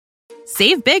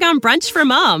Save big on brunch for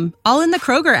mom, all in the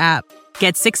Kroger app.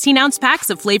 Get 16-ounce packs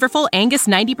of flavorful Angus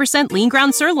 90% lean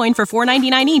ground sirloin for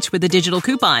 $4.99 each with a digital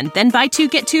coupon. Then buy 2,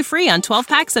 get 2 free on 12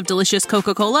 packs of delicious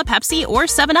Coca-Cola, Pepsi, or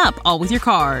 7-Up, all with your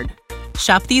card.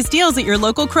 Shop these deals at your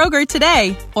local Kroger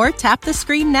today, or tap the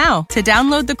screen now to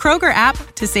download the Kroger app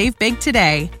to save big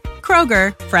today.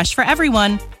 Kroger, fresh for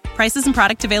everyone. Prices and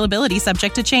product availability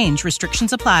subject to change.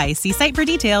 Restrictions apply. See site for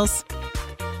details.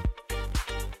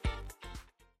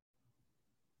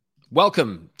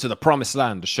 Welcome to The Promised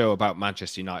Land, a show about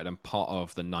Manchester United and part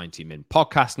of the 90 Min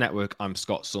podcast network. I'm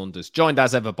Scott Saunders, joined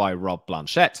as ever by Rob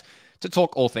Blanchette to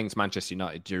talk all things Manchester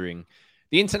United during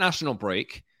the international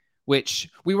break, which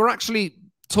we were actually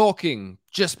talking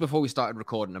just before we started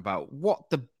recording about what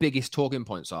the biggest talking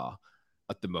points are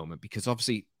at the moment, because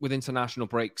obviously with international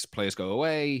breaks, players go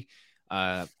away,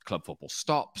 club football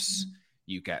stops,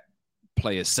 you get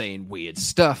players saying weird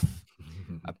stuff,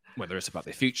 whether it's about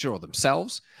their future or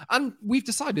themselves. And we've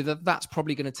decided that that's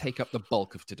probably going to take up the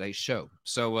bulk of today's show.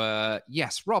 So,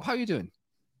 yes, Rob, how are you doing?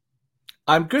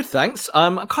 I'm good, thanks.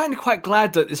 I'm kind of quite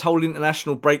glad that this whole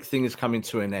international break thing is coming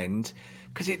to an end,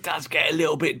 because it does get a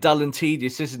little bit dull and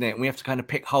tedious, isn't it? And we have to kind of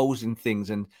pick holes in things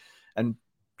and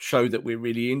show that we're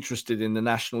really interested in the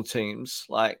national teams.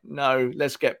 Like, no,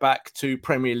 let's get back to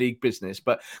Premier League business.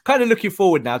 But kind of looking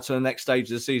forward now to the next stage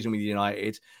of the season with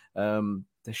United.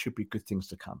 There should be good things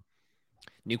to come.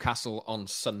 Newcastle on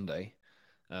Sunday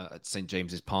at St.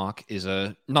 James's Park is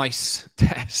a nice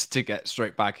test to get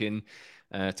straight back in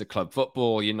to club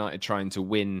football. United trying to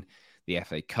win the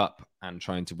FA Cup and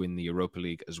trying to win the Europa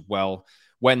League as well.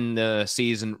 When the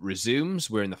season resumes,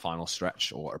 we're in the final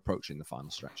stretch, or approaching the final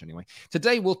stretch anyway.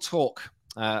 Today we'll talk,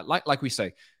 like we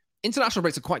say, international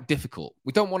breaks are quite difficult.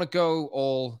 We don't want to go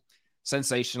all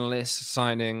sensationalist,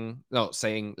 saying,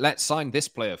 let's sign this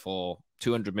player for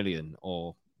 200 million,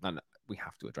 and we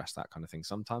have to address that kind of thing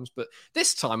sometimes. But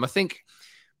this time, I think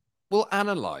we'll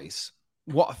analyze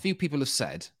what a few people have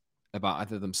said about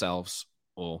either themselves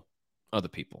or other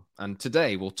people. And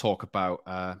today we'll talk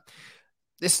about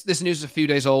this news is a few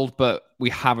days old, but we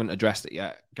haven't addressed it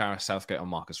yet. Gareth Southgate on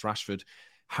Marcus Rashford,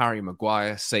 Harry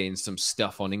Maguire saying some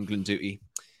stuff on England duty.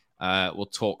 We'll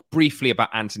talk briefly about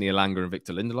Anthony Elanga and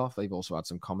Victor Lindelof. They've also had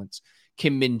some comments.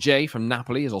 Kim Min-jae from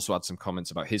Napoli has also had some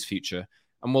comments about his future.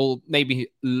 And we'll maybe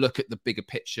look at the bigger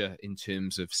picture in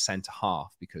terms of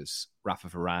centre-half, because Rafa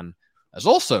Varane has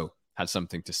also had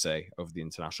something to say over the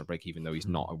international break, even though he's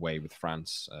not away with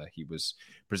France. He was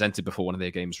presented before one of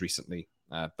their games recently,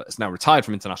 but is now retired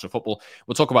from international football.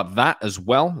 We'll talk about that as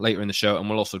well later in the show, and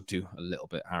we'll also do a little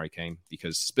bit Harry Kane,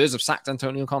 because Spurs have sacked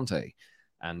Antonio Conte.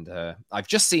 And I've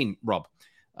just seen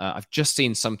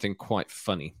something quite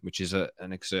funny, which is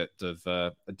an excerpt of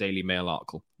a Daily Mail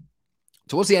article.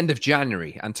 Towards the end of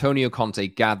January, Antonio Conte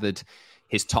gathered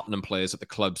his Tottenham players at the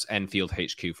club's Enfield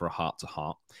HQ for a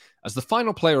heart-to-heart. As the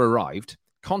final player arrived,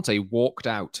 Conte walked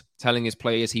out, telling his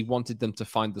players he wanted them to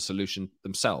find the solution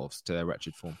themselves to their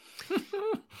wretched form.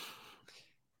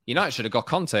 United should have got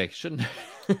Conte, shouldn't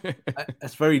it?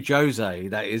 That's very Jose.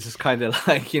 That is just kind of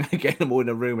like, getting them all in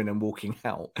a room and then walking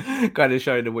out, kind of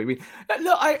showing them what we mean.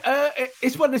 Look,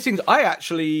 it's one of those things. I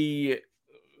actually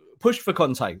pushed for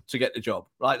Conte to get the job.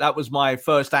 Like, that was my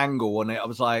first angle on it. I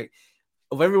was like,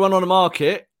 of everyone on the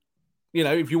market,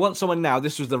 if you want someone now,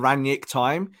 this was the Rangnick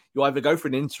time. You either go for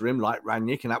an interim like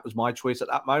Rangnick, and that was my choice at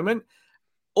that moment,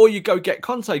 or you go get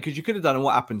Conte, because you could have done. And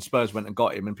what happened? Spurs went and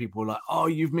got him, and people were like, "Oh,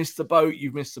 you've missed the boat.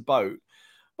 You've missed the boat."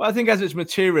 But I think as it's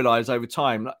materialised over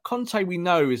time, like, Conte, we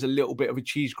know, is a little bit of a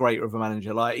cheese grater of a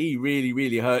manager. Like, he really,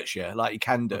 really hurts you, like he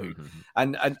can do.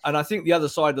 Mm-hmm. And I think the other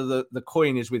side of the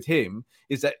coin is with him,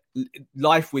 is that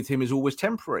life with him is always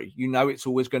temporary. It's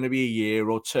always going to be a year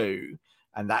or two.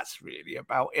 And that's really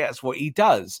about it. That's what he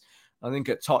does. I think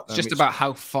at Tottenham, it's just about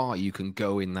how far you can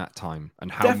go in that time,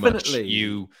 and how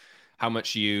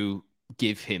much you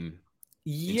give him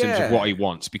in terms of what he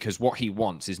wants, because what he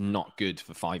wants is not good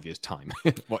for 5 years' time.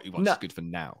 What he wants is good for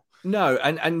now. No,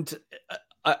 and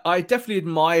I definitely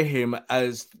admire him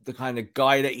as the kind of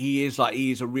guy that he is. Like,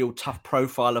 he is a real tough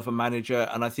profile of a manager,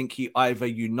 and I think he either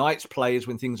unites players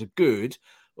when things are good,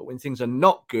 but when things are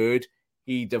not good,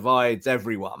 he divides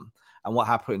everyone. And what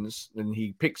happens? Then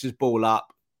he picks his ball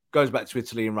up, goes back to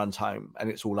Italy and runs home,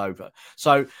 and it's all over.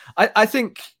 So I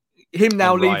think him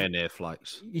now leaving Ryanair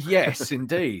flights. Yes,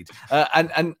 indeed.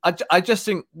 And I just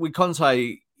think with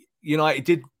Conte, United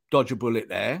did dodge a bullet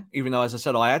there, even though, as I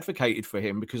said, I advocated for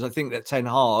him, because I think that Ten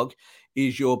Hag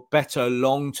is your better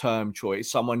long-term choice.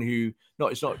 Someone who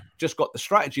it's not just got the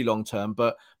strategy long-term,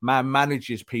 but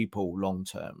manages people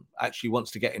long-term, actually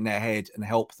wants to get in their head and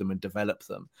help them and develop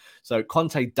them. So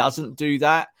Conte doesn't do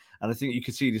that. and I think you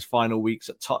could see these final weeks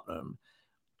at Tottenham.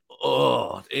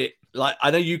 Oh,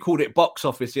 I know you called it box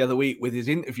office the other week with his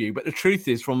interview, but the truth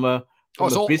is, awful.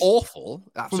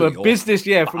 Absolutely from a business,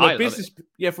 awful.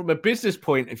 from a business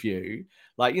point of view,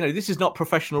 like, this is not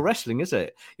professional wrestling, is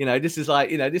it? This is like,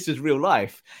 this is real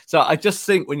life. So I just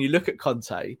think when you look at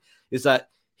Conte, is that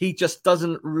he just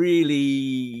doesn't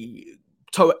really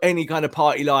toe any kind of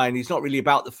party line. He's not really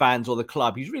about the fans or the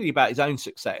club. He's really about his own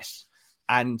success.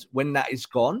 And when that is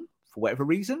gone, for whatever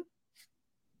reason,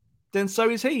 then so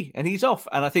is he, and he's off.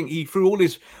 And I think he threw all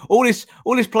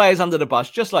his players under the bus,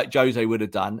 just like Jose would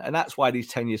have done. And that's why these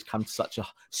 10 years come to such a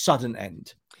sudden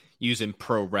end. Using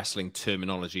pro wrestling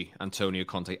terminology, Antonio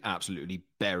Conte absolutely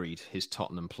buried his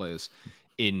Tottenham players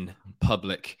in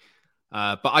public.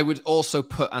 But I would also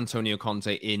put Antonio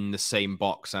Conte in the same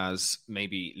box as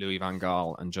maybe Louis van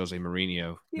Gaal and Jose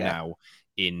Mourinho now,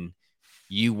 in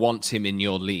you want him in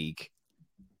your league,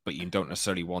 but you don't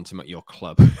necessarily want him at your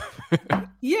club.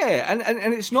 Yeah,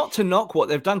 and it's not to knock what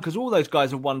they've done, because all those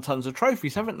guys have won tons of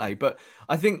trophies, haven't they? But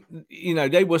I think,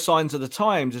 they were signs of the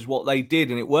times as what they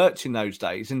did, and it worked in those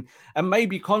days. And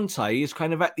maybe Conte is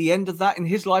kind of at the end of that in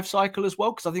his life cycle as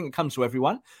well, because I think it comes to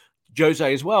everyone.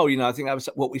 Jose as well, I think that was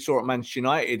what we saw at Manchester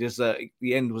United, is that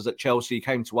the end was at Chelsea,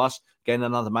 came to us, again,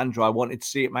 another manager I wanted to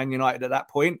see at Man United at that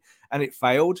point, and it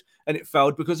failed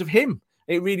because of him.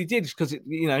 It really did, because,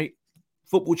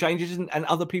 football changes and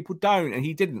other people don't, and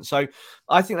he didn't. So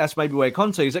I think that's maybe where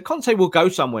Conte is. That Conte will go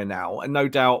somewhere now and no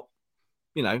doubt,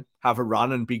 have a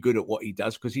run and be good at what he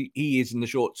does, because he is in the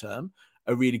short term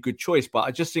a really good choice. But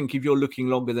I just think if you're looking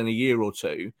longer than a year or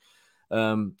two,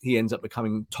 he ends up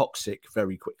becoming toxic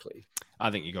very quickly.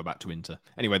 I think you go back to Inter.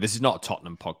 Anyway, this is not a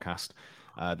Tottenham podcast.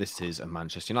 This is a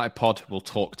Manchester United pod. We'll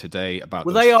talk today about.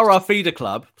 Well, they are our feeder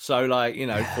club, so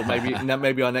for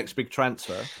maybe our next big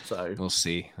transfer. So we'll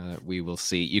see. We will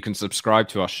see. You can subscribe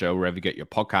to our show wherever you get your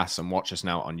podcasts, and watch us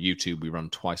now on YouTube. We run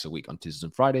twice a week on Tuesdays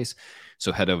and Fridays.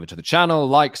 So head over to the channel,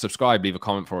 like, subscribe, leave a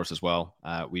comment for us as well.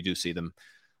 We do see them,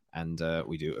 and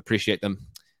we do appreciate them.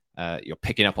 You're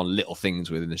picking up on little things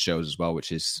within the shows as well,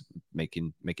 which is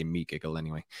making me giggle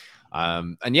anyway.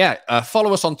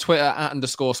 Follow us on Twitter at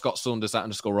 _Scott Saunders, at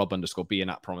 _Rob_B,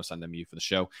 and at Promise and MU for the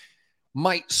show.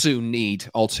 Might soon need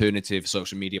alternative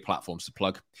social media platforms to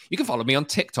plug. You can follow me on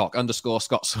TikTok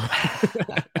 _Scott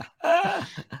Saunders.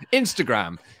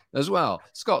 Instagram as well,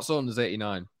 Scott Saunders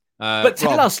 89. But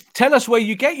tell us where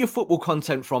you get your football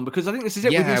content from, because I think this is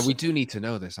it. Yeah, we do need to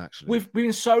know this, actually. We've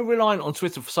been so reliant on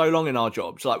Twitter for so long in our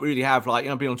jobs. Like, we really have. Like,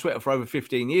 I've been on Twitter for over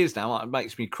 15 years now. It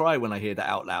makes me cry when I hear that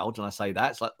out loud, and I say that.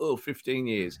 It's like, 15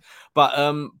 years. But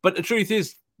the truth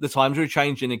is, the times are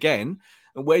changing again.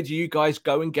 And where do you guys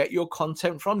go and get your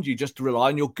content from? Do you just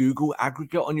rely on your Google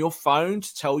aggregate on your phone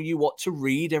to tell you what to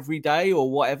read every day or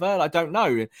whatever? I don't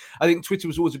know. I think Twitter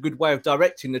was always a good way of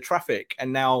directing the traffic.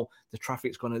 And now the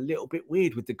traffic's gone a little bit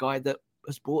weird with the guy that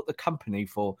has bought the company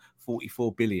for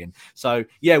 44 billion. So,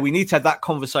 yeah, we need to have that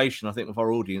conversation, I think, with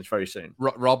our audience very soon.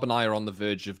 Rob and I are on the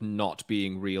verge of not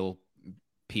being real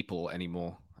people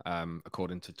anymore,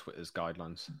 according to Twitter's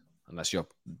guidelines, unless you're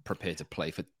prepared to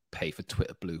pay for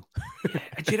Twitter Blue. Yeah.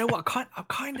 Do you know what? I'm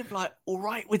kind of like all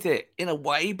right with it in a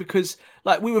way, because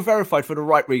like we were verified for the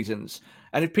right reasons.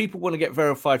 And if people want to get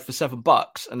verified for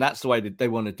 $7 and that's the way that they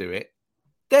want to do it,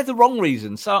 they're the wrong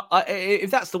reasons. So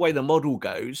if that's the way the model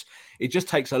goes, it just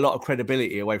takes a lot of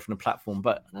credibility away from the platform.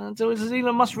 But does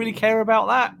Elon Musk really care about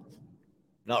that?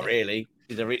 Not really.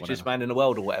 He's the richest man in the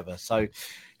world or whatever. So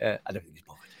I don't think he's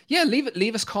bothered. Yeah,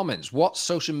 leave us comments. What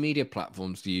social media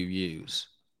platforms do you use?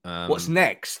 What's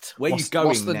next? Where are you going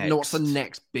next? What's the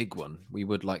next big one? We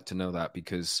would like to know that,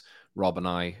 because Rob and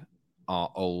I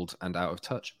are old and out of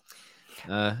touch.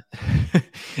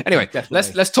 Anyway,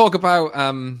 let's talk about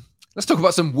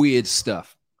some weird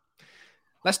stuff.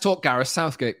 Let's talk Gareth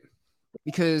Southgate,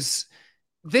 because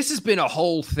this has been a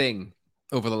whole thing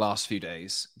over the last few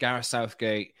days. Gareth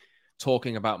Southgate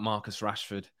talking about Marcus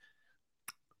Rashford.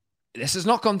 This has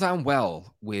not gone down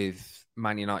well with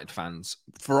Man United fans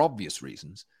for obvious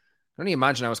reasons. I can only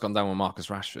imagine how it's gone down with Marcus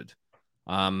Rashford.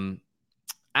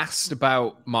 Asked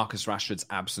about Marcus Rashford's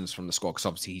absence from the squad, because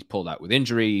obviously he's pulled out with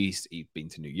injuries. He's been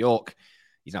to New York.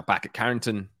 He's now back at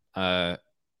Carrington,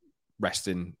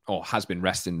 resting, or has been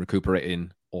resting,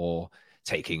 recuperating, or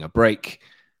taking a break,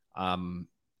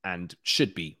 and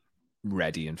should be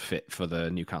ready and fit for the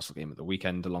Newcastle game at the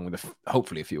weekend, along with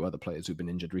hopefully a few other players who've been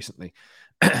injured recently.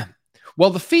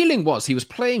 Well, the feeling was he was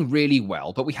playing really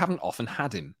well, but we haven't often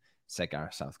had him, said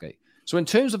Gareth Southgate. So in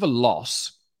terms of a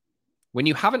loss, when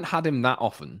you haven't had him that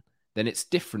often, then it's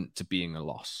different to being a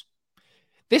loss.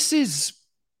 This is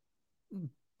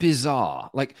bizarre.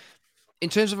 Like, in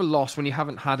terms of a loss, when you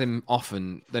haven't had him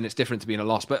often, then it's different to being a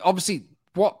loss. But obviously,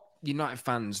 what United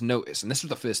fans notice, and this was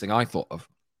the first thing I thought of,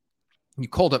 you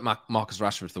called up Marcus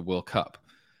Rashford for the World Cup,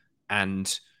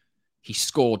 and he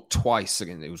scored twice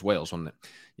against, it was Wales, wasn't it?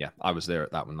 Yeah, I was there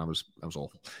at that one. That was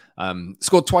awful.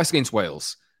 Scored twice against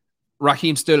Wales.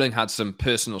 Raheem Sterling had some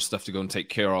personal stuff to go and take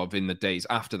care of in the days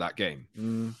after that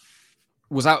game.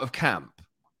 Was out of camp.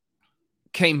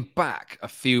 Came back a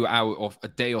few hours or a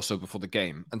day or so before the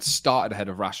game and started ahead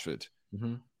of Rashford.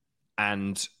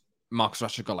 And Marcus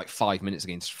Rashford got like 5 minutes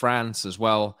against France as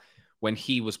well, when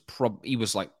he was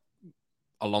like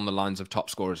along the lines of top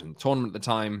scorers in the tournament at the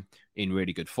time, in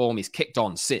really good form. He's kicked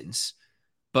on since.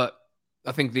 But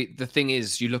I think the thing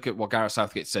is, you look at what Gareth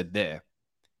Southgate said there,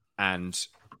 and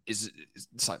it's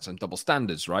like some double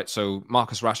standards, right? So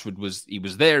Marcus Rashford was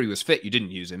there, he was fit, you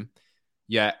didn't use him.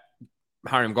 Yet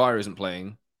Harry Maguire isn't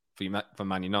playing for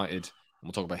Man United, and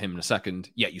we'll talk about him in a second,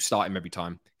 yet you start him every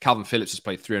time. Calvin Phillips has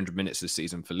played 300 minutes this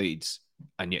season for Leeds,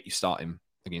 and yet you start him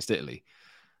against Italy.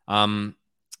 How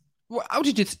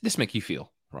did this make you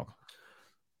feel, Rob?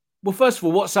 Well, first of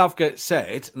all, what Southgate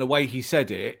said and the way he said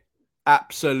it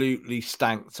absolutely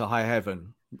stank to high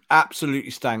heaven.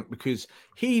 Absolutely stank, because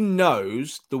he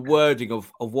knows the wording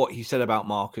of what he said about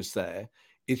Marcus there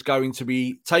is going to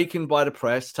be taken by the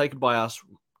press, taken by us,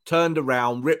 turned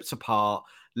around, ripped apart,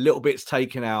 little bits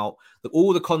taken out,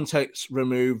 all the context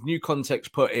removed, new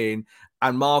context put in,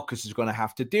 and Marcus is going to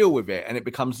have to deal with it. And it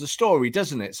becomes the story,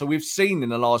 doesn't it? So we've seen in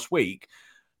the last week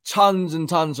tons and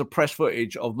tons of press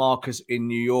footage of Marcus in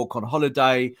New York on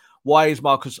holiday. Why is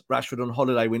Marcus Rashford on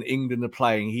holiday when England are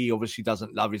playing? He obviously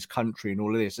doesn't love his country and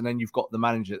all of this. And then you've got the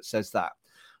manager that says that.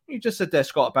 You just said there,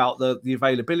 Scott, about the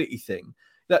availability thing.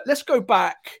 Let's go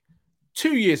back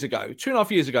 2.5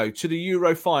 years ago, to the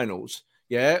Euro finals,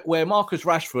 where Marcus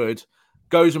Rashford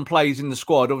goes and plays in the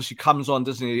squad, obviously comes on,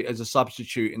 doesn't he, as a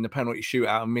substitute in the penalty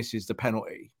shootout and misses the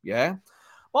penalty,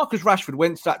 Marcus Rashford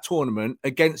went to that tournament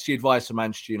against the advice of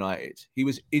Manchester United. He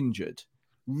was injured,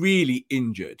 really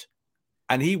injured.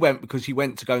 And he went because he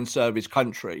went to go and serve his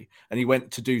country, and he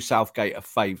went to do Southgate a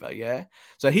favour,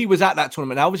 So he was at that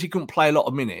tournament. Now, obviously, he couldn't play a lot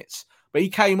of minutes, but he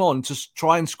came on to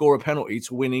try and score a penalty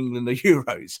to win England the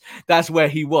Euros. That's where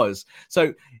he was.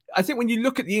 So I think when you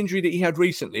look at the injury that he had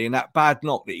recently and that bad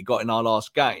knock that he got in our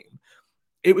last game,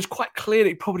 it was quite clear that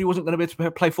he probably wasn't going to be able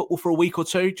to play football for a week or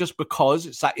two, just because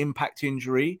it's that impact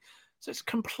injury. So it's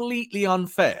completely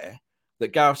unfair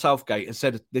that Gareth Southgate has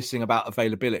said this thing about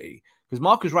availability, because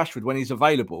Marcus Rashford, when he's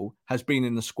available, has been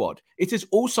in the squad. It is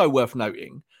also worth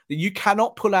noting that you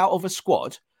cannot pull out of a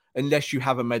squad unless you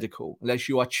have a medical, unless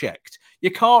you are checked.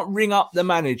 You can't ring up the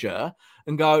manager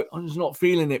and go, I'm just not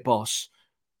feeling it, boss.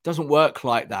 It doesn't work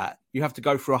like that. You have to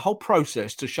go through a whole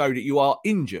process to show that you are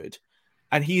injured,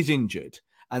 and he's injured.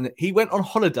 And he went on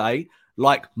holiday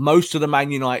like most of the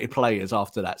Man United players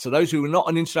after that. So those who were not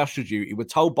on international duty were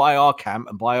told by our camp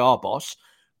and by our boss,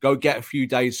 go get a few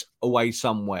days away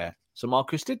somewhere. So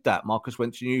Marcus did that. Marcus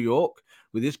went to New York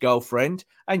with his girlfriend.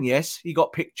 And yes, he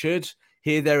got pictured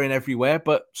here, there, and everywhere.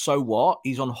 But so what?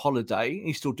 He's on holiday.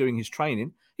 He's still doing his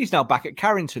training. He's now back at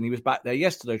Carrington. He was back there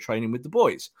yesterday training with the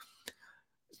boys.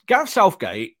 Gareth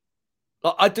Southgate,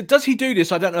 does he do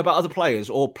this? I don't know about other players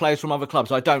or players from other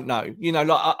clubs. I don't know.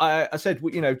 I said,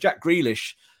 Jack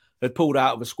Grealish had pulled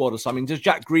out of a squad or something. Does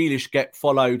Jack Grealish get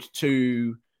followed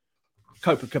to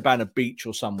Copacabana Beach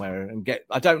or somewhere and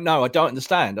I don't know. I don't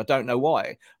understand. I don't know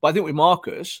why. But I think with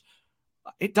Marcus,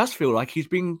 it does feel like he's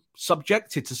being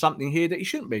subjected to something here that he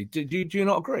shouldn't be. Do you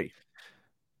not agree?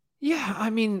 Yeah, I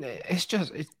mean, it's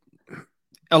just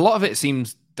a lot of it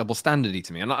seems double standardy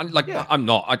to me, and I'm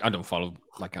not. I don't follow.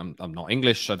 I'm not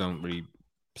English. I don't really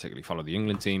particularly follow the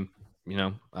England team.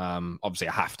 Obviously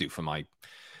I have to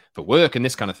for work and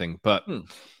this kind of thing. But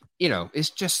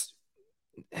it's just.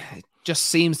 It just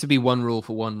seems to be one rule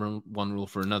for one rule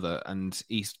for another, and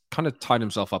he's kind of tied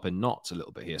himself up in knots a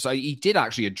little bit here. So he did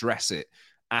actually address it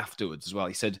afterwards as well.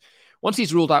 He said, once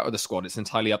he's ruled out of the squad, it's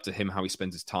entirely up to him how he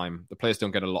spends his time. The players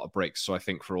don't get a lot of breaks, so I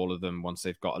think for all of them, once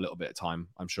they've got a little bit of time,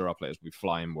 I'm sure our players will be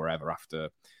flying wherever after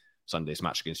Sunday's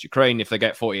match against Ukraine. If they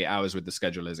get 48 hours with the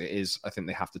schedule as it is, I think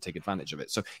they have to take advantage of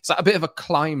it. So it's a bit of a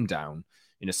climb down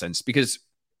in a sense, because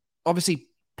obviously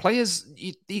players,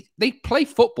 they play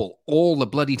football all the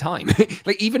bloody time.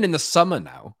 Like even in the summer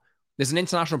now, there's an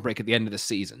international break at the end of the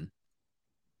season.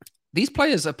 These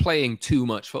players are playing too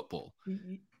much football.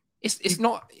 It's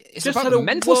about the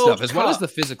mental stuff as well as the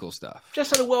physical stuff.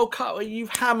 Just had a World Cup where you've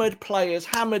hammered players,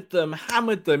 hammered them.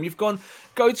 You've go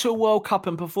to a World Cup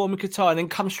and perform in Qatar and then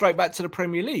come straight back to the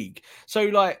Premier League.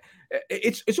 So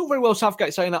it's all very well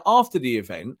Southgate saying that after the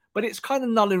event, but it's kind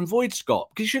of null and void, Scott,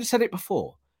 because you should have said it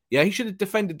before. Yeah, he should have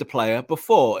defended the player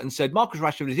before and said, Marcus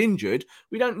Rashford is injured.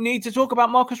 We don't need to talk about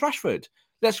Marcus Rashford.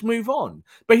 Let's move on.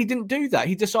 But he didn't do that.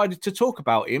 He decided to talk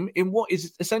about him in what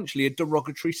is essentially a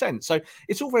derogatory sense. So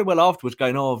it's all very well afterwards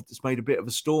going, oh, it's made a bit of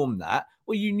a storm that.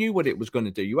 Well, you knew what it was going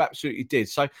to do. You absolutely did.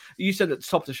 So you said at the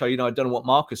top of the show, I don't know what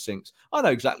Marcus thinks. I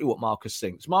know exactly what Marcus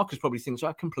thinks. Marcus probably thinks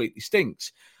that completely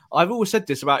stinks. I've always said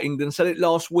this about England, said it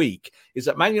last week, is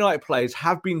that Man United players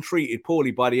have been treated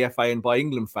poorly by the FA and by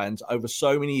England fans over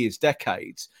so many years,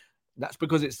 decades. That's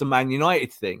because it's the Man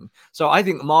United thing. So I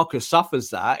think Marcus suffers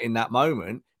that in that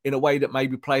moment in a way that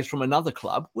maybe players from another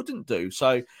club wouldn't do.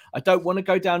 So I don't want to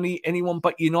go down the anyone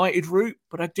but United route,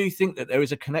 but I do think that there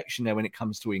is a connection there when it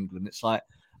comes to England. It's like,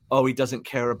 oh, he doesn't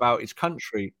care about his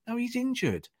country. No, he's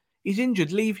injured. He's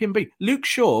injured. Leave him be. Luke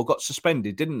Shaw got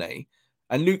suspended, didn't he?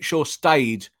 And Luke Shaw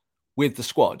stayed with the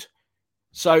squad.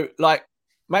 So, like,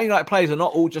 Man United players are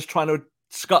not all just trying to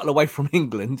scuttle away from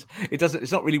England.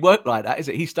 It's not really worked like that, is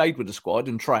it? He stayed with the squad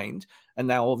and trained, and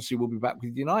now obviously we'll be back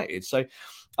with United. So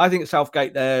I think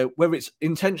Southgate there, whether it's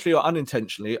intentionally or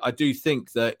unintentionally, I do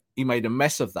think that he made a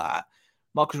mess of that.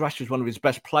 Marcus Rashford is one of his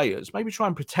best players. Maybe try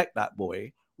and protect that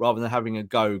boy rather than having a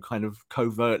go kind of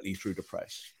covertly through the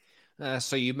press.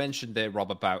 So you mentioned there, Rob,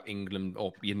 about England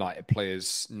or United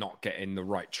players not getting the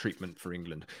right treatment for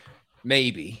England.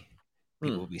 Maybe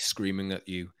people will be screaming at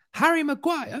you, Harry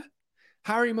Maguire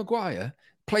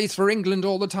plays for England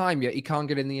all the time, yet he can't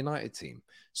get in the United team.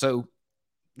 So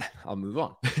I'll move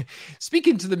on.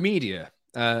 Speaking to the media,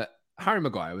 Harry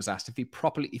Maguire was asked if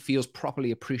he feels properly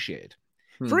appreciated.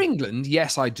 For England,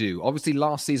 yes, I do. Obviously,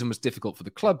 last season was difficult for the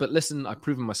club, but listen, I've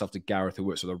proven myself to Gareth, who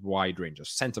works with a wide range of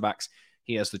centre-backs.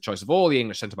 He has the choice of all the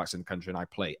English centre-backs in the country, and I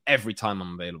play every time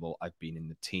I'm available. I've been in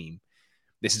the team.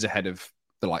 This is ahead of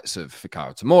the likes of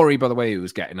Fikayo Tomori, by the way, who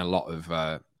was getting a lot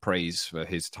of praise for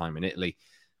his time in Italy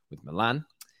with Milan.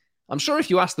 I'm sure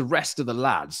if you ask the rest of the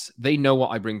lads, they know what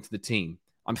I bring to the team.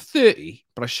 I'm 30,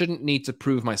 but I shouldn't need to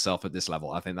prove myself at this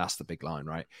level. I think that's the big line,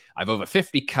 right? I've over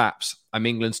 50 caps. I'm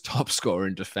England's top scorer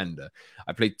and defender.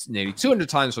 I played nearly 200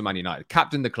 times for Man United,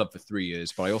 captained the club for 3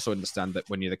 years, but I also understand that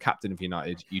when you're the captain of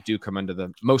United, you do come under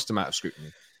the most amount of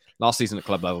scrutiny. Last season at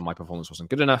club level, my performance wasn't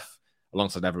good enough.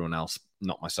 Alongside everyone else,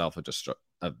 not myself,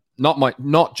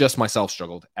 not just myself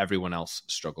struggled. Everyone else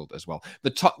struggled as well.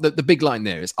 The big line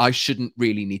there is I shouldn't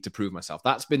really need to prove myself.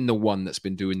 That's been the one that's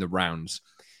been doing the rounds.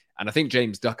 And I think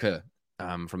James Ducker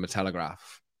from The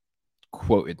Telegraph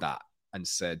quoted that and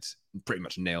said, pretty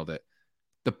much nailed it.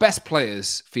 The best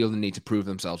players feel the need to prove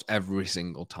themselves every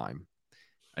single time.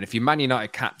 And if you're Man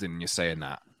United captain and you're saying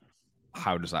that,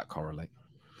 how does that correlate?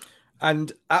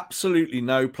 And absolutely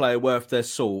no player worth their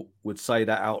salt would say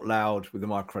that out loud with a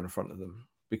microphone in front of them,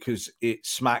 because it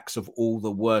smacks of all the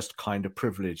worst kind of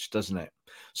privilege, doesn't it?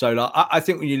 So like, I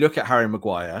think when you look at Harry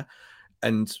Maguire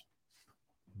and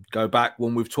go back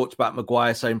when we've talked about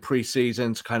Maguire saying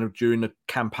pre-season to kind of during the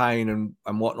campaign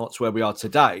and whatnot to where we are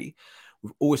today,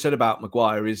 we've always said about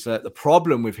Maguire is that the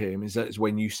problem with him is that it's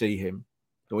when you see him.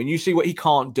 So when you see what he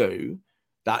can't do,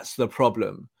 that's the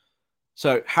problem.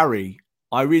 So Harry,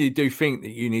 I really do think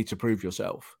that you need to prove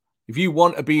yourself. If you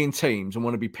want to be in teams and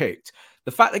want to be picked,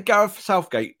 the fact that Gareth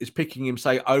Southgate is picking him,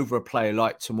 say, over a player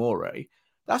like Tomori,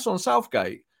 that's on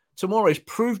Southgate. Tomori's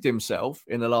proved himself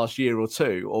in the last year or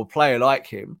two, or a player like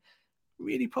him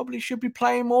really probably should be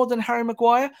playing more than Harry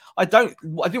Maguire. I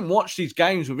didn't watch these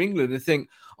games with England and think,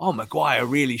 oh, Maguire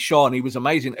really shone. He was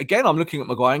amazing. Again, I'm looking at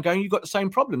Maguire and going, you've got the same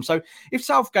problem. So if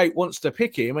Southgate wants to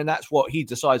pick him and that's what he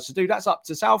decides to do, that's up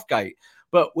to Southgate.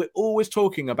 But we're always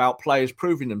talking about players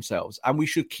proving themselves, and we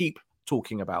should keep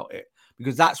talking about it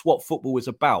because that's what football is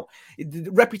about.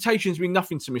 Reputations mean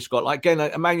nothing to me, Scott. Like, again,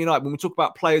 at Man United, when we talk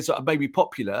about players that are maybe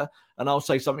popular and I'll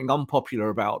say something unpopular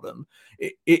about them,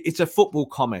 it's a football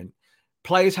comment.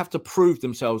 Players have to prove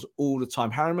themselves all the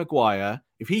time. Harry Maguire,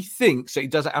 if he thinks that he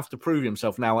doesn't have to prove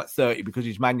himself now at 30 because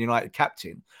he's Man United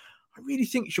captain, I really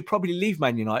think you should probably leave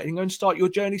Man United and go and start your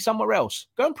journey somewhere else.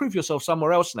 Go and prove yourself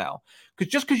somewhere else now. Because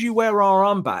just because you wear our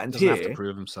armband doesn't here have to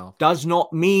prove himself. Does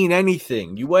not mean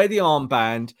anything. You wear the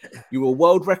armband, you're a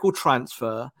world record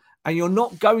transfer, and you're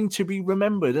not going to be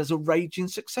remembered as a raging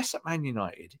success at Man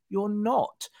United. You're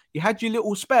not. You had your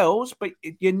little spells, but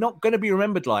you're not going to be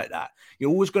remembered like that.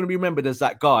 You're always going to be remembered as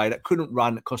that guy that couldn't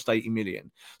run, that cost 80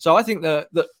 million. So I think that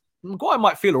Maguire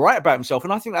might feel all right about himself,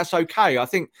 and I think that's okay. I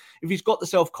think if he's got the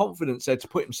self-confidence there to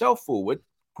put himself forward,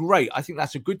 great. I think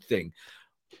that's a good thing.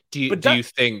 Do you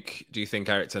think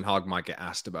Eric Ten Hag might get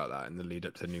asked about that in the lead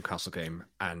up to the Newcastle game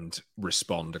and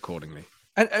respond accordingly?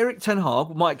 And Eric Ten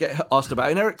Hag might get asked about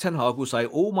it, and Eric Ten Hag will say,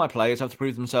 all my players have to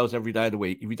prove themselves every day of the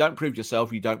week. If you don't prove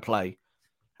yourself, you don't play.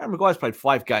 Harry Maguire's played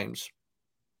 5 games.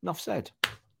 Enough said.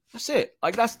 That's it.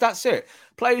 Like that's it.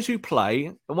 Players who play.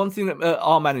 And one thing that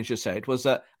our manager said was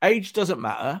that age doesn't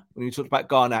matter. When you talked about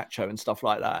Garnacho and stuff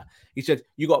like that, he said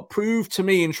you got to prove to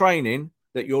me in training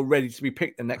that you're ready to be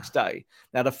picked the next day.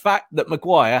 Now, the fact that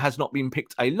Maguire has not been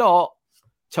picked a lot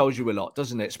tells you a lot,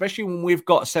 doesn't it? Especially when we've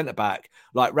got a centre back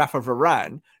like Rafa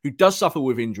Varane who does suffer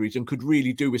with injuries and could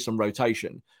really do with some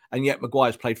rotation, and yet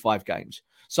Maguire's played 5 games.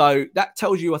 So that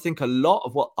tells you, I think, a lot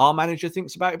of what our manager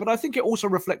thinks about it. But I think it also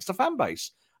reflects the fan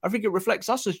base. I think it reflects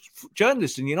us as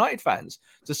journalists and United fans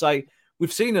to say,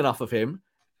 we've seen enough of him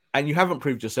and you haven't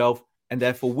proved yourself, and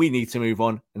therefore we need to move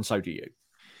on, and so do you.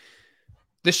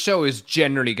 This show is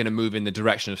generally going to move in the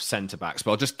direction of centre-backs,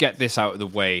 but I'll just get this out of the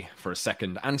way for a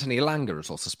second. Anthony Elanga has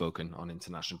also spoken on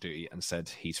international duty and said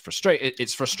he's frustrated.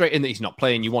 It's frustrating that he's not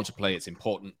playing. You want to play, it's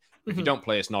important. If you don't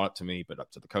play, it's not up to me, but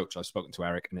up to the coach. I've spoken to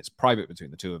Eric, and it's private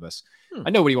between the two of us. I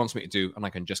know what he wants me to do, and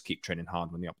I can just keep training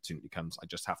hard when the opportunity comes. I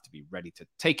just have to be ready to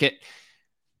take it.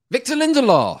 Victor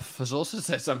Lindelof has also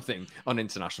said something on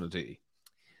international duty.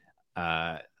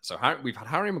 So we've had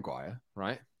Harry Maguire,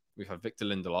 right? We've had Victor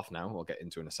Lindelof now. We'll get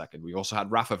into in a second. We also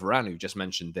had Rafa Varane, who just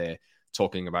mentioned there,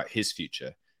 talking about his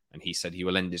future. And he said he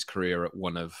will end his career at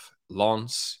one of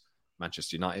Lens,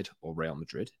 Manchester United, or Real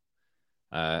Madrid.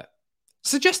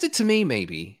 Suggested to me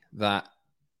maybe that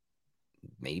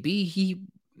maybe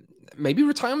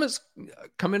retirement's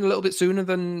coming a little bit sooner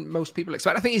than most people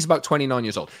expect. I think he's about 29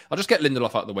 years old. I'll just get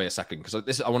Lindelof out of the way a second,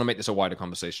 because I want to make this a wider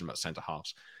conversation about centre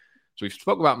halves. So we've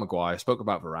spoke about Maguire, spoke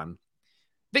about Varane.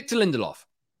 Victor Lindelof,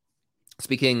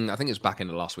 speaking, I think it was back in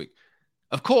the last week.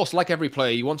 Of course, like every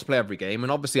player, you want to play every game,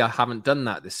 and obviously I haven't done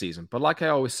that this season. But like I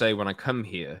always say when I come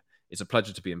here, it's a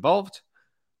pleasure to be involved.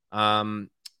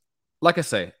 Like I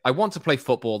say, I want to play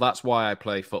football. That's why I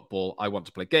play football. I want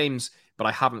to play games, but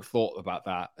I haven't thought about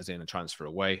that as in a transfer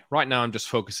away. Right now, I'm just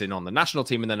focusing on the national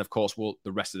team, and then, of course,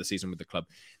 the rest of the season with the club.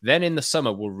 Then in the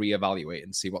summer, we'll reevaluate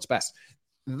and see what's best.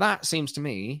 That seems to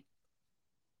me,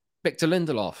 Victor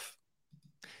Lindelof,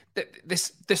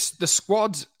 the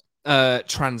squad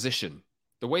transition,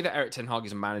 the way that Erik ten Hag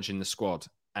is managing the squad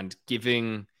and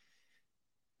giving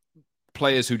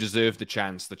players who deserve the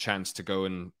chance to go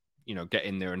and get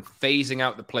in there, and phasing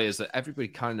out the players that everybody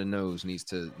kind of knows needs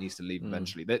to leave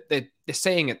eventually. They're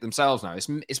saying it themselves now.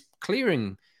 It's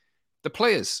clearing, the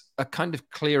players are kind of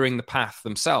clearing the path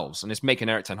themselves, and it's making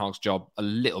Erik ten Hag's job a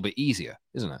little bit easier,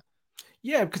 isn't it?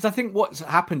 Yeah, because I think what's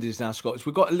happened is now, Scott, is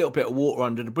we've got a little bit of water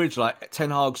under the bridge. Like Ten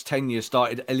Hag's tenure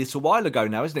started a little while ago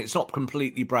now, isn't it? It's not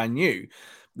completely brand new.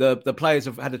 The players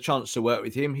have had a chance to work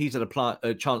with him. He's had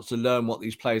a chance to learn what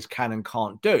these players can and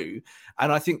can't do.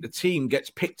 And I think the team gets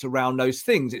picked around those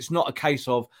things. It's not a case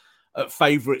of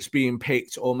favourites being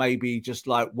picked or maybe just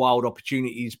like wild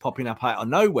opportunities popping up out of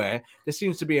nowhere. There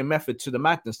seems to be a method to the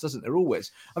madness, doesn't there,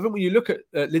 always? I think when you look at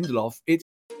Lindelof,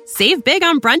 Save big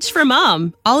on brunch for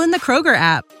mom, all in the Kroger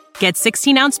app. Get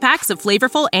 16-ounce packs of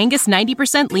flavorful Angus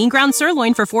 90% lean ground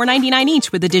sirloin for $4.99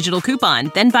 each with a digital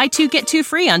coupon. Then buy 2, get 2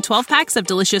 free on 12 packs of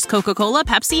delicious Coca-Cola,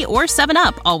 Pepsi, or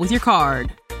 7-Up, all with your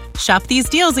card. Shop these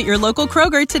deals at your local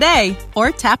Kroger today,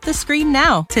 or tap the screen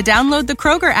now to download the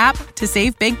Kroger app to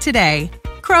save big today.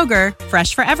 Kroger,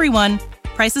 fresh for everyone.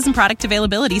 Prices and product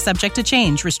availability subject to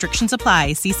change. Restrictions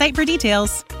apply. See site for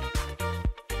details.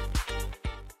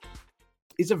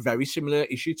 Is a very similar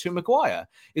issue to Maguire,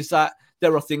 is that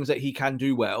there are things that he can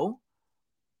do well,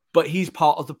 but he's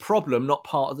part of the problem, not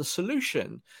part of the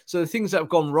solution. So the things that have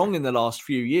gone wrong in the last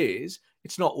few years,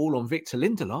 it's not all on Victor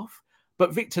Lindelof,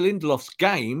 but Victor Lindelof's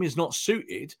game is not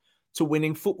suited to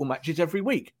winning football matches every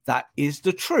week. That is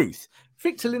the truth.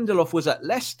 Victor Lindelof was at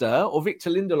Leicester, or Victor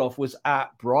Lindelof was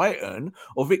at Brighton,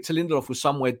 or Victor Lindelof was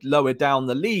somewhere lower down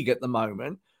the league at the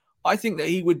moment, I think that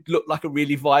he would look like a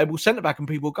really viable centre-back, and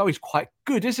people go, he's quite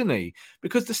good, isn't he?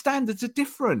 Because the standards are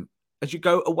different as you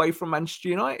go away from Manchester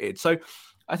United. So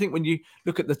I think when you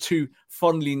look at the two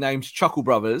fondly named Chuckle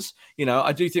Brothers,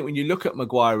 I do think when you look at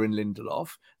Maguire and Lindelof,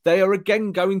 they are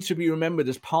again going to be remembered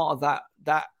as part of that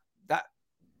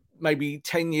maybe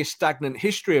 10-year stagnant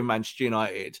history of Manchester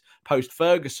United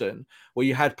post-Ferguson, where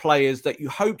you had players that you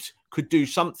hoped could do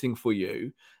something for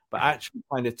you, but actually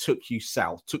kind of took you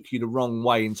south, took you the wrong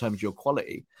way in terms of your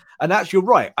quality. And you're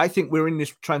right. I think we're in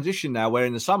this transition now where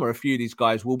in the summer, a few of these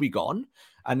guys will be gone,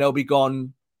 and they'll be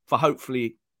gone for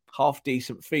hopefully half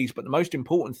decent fees. But the most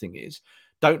important thing is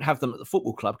don't have them at the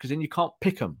football club, because then you can't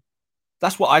pick them.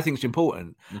 That's what I think is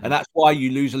important. Mm-hmm. And that's why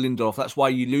you lose a Lindelof. That's why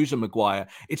you lose a Maguire.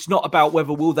 It's not about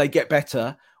whether will they get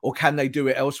better or can they do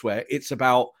it elsewhere. It's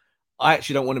about, I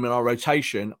actually don't want them in our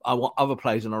rotation. I want other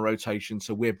players in our rotation,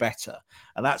 so we're better.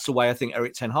 And that's the way I think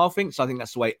Erik ten Hag thinks. I think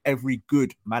that's the way every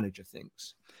good manager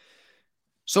thinks.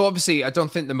 So obviously, I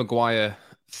don't think the Maguire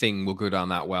thing will go down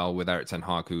that well with Erik Ten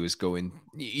Hag, who is going,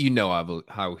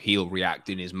 how he'll react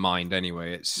in his mind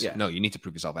anyway. No, you need to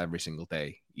prove yourself every single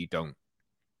day. You don't,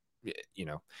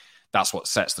 that's what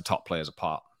sets the top players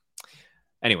apart.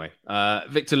 Anyway,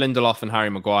 Victor Lindelof and Harry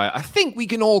Maguire. I think we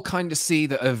can all kind of see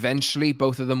that eventually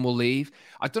both of them will leave.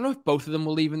 I don't know if both of them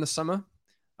will leave in the summer.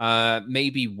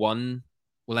 Maybe one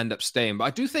will end up staying. But I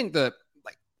do think that,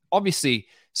 obviously,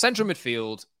 central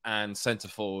midfield and centre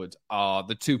forward are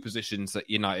the two positions that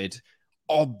United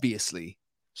obviously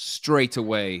straight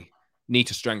away need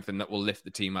to strengthen that will lift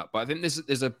the team up. But I think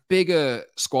there's a bigger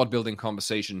squad building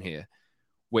conversation here,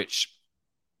 which,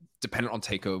 dependent on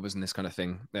takeovers and this kind of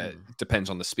thing, depends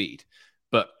on the speed.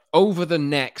 But over the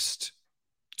next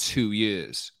 2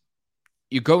 years,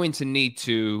 you're going to need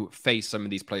to phase some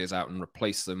of these players out and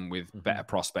replace them with better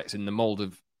prospects in the mold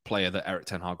of player that Erik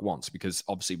Ten Hag wants, because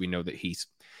obviously we know that he's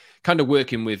kind of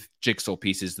working with jigsaw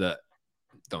pieces that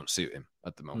don't suit him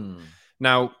at the moment.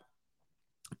 Now,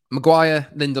 Maguire,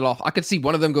 Lindelof, I could see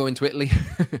one of them going to Italy.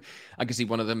 I could see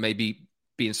one of them maybe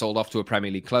being sold off to a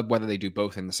Premier League club. Whether they do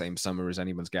both in the same summer is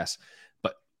anyone's guess.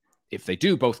 But if they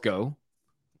do both go,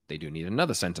 they do need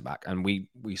another centre-back. And we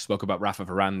spoke about Rafa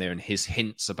Varane there and his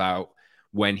hints about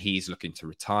when he's looking to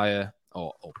retire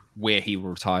or where he will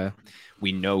retire.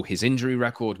 We know his injury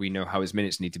record. We know how his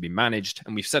minutes need to be managed.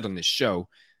 And we've said on this show,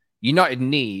 United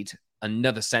need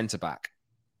another centre-back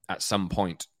at some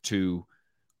point to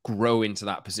grow into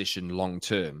that position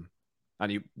long-term.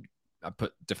 And I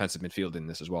put defensive midfield in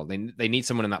this as well. They need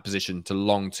someone in that position to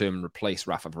long-term replace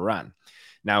Rafa Varane.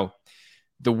 Now,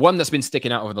 the one that's been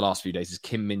sticking out over the last few days is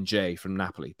Kim Min-jae from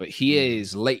Napoli, but he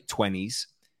is late 20s.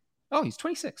 Oh, he's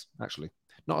 26, actually.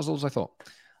 Not as old as I thought.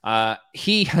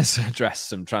 He has addressed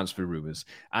some transfer rumors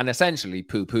and essentially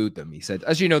poo-pooed them. He said,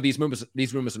 as you know, these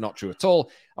rumors are not true at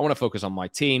all. I want to focus on my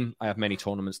team. I have many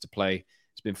tournaments to play.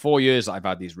 It's been 4 years that I've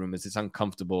had these rumors. It's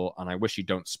uncomfortable, and I wish you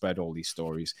don't spread all these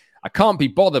stories. I can't be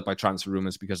bothered by transfer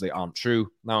rumors because they aren't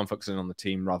true. Now I'm focusing on the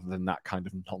team rather than that kind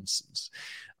of nonsense.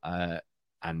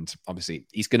 And obviously,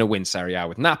 he's going to win Serie A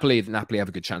with Napoli. Napoli have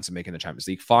a good chance of making the Champions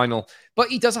League final. But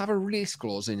he does have a release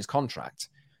clause in his contract,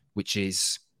 which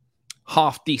is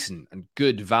half decent and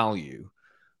good value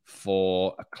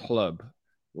for a club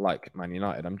like Man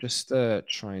United. I'm just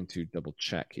trying to double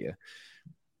check here.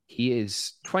 He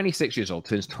is 26 years old,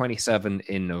 turns 27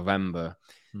 in November.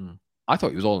 I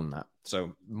thought he was older than that.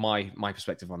 So my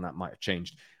perspective on that might have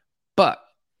changed. But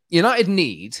United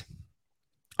need,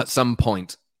 at some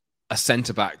point, a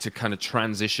centre-back to kind of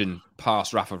transition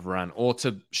past Rafa Varane or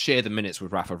to share the minutes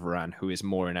with Rafa Varane, who is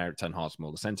more in Erik Ten Hag's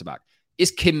mold, the centre-back.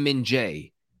 Is Kim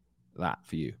Min-jae that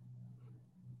for you?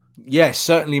 Yes,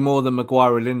 certainly more than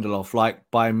Maguire or Lindelof, like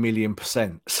by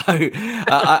 1,000,000%. So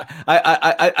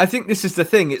I think this is the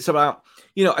thing. It's about,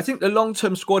 I think the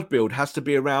long-term squad build has to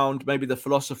be around maybe the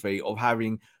philosophy of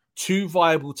having two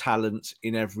viable talents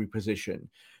in every position.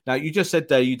 Now, you just said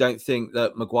there you don't think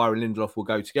that Maguire and Lindelof will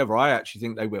go together. I actually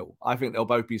think they will. I think they'll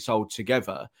both be sold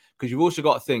together because you've also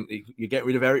got to think that you get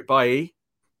rid of Eric Bailly.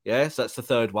 Yes, that's the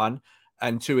third one.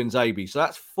 And Tuanzebe. So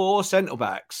that's 4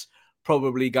 centre-backs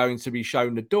probably going to be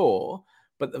shown the door.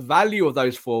 But the value of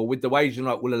those 4 with the wage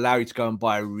will allow you to go and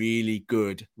buy a really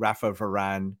good Rafa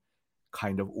Varane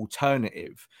kind of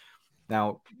alternative.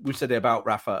 Now, we've said it about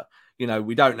Rafa.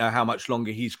 We don't know how much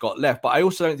longer he's got left, but I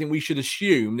also don't think we should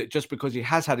assume that just because he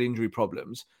has had injury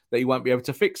problems that he won't be able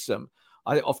to fix them.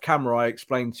 Off camera, I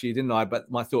explained to you, didn't I? But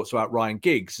my thoughts about Ryan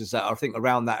Giggs is that I think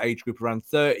around that age group, around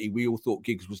 30, we all thought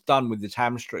Giggs was done with his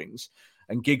hamstrings,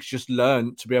 and Giggs just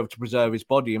learned to be able to preserve his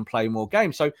body and play more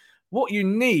games. So what you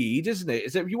need, isn't it,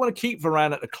 is that if you want to keep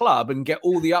Varane at the club and get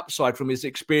all the upside from his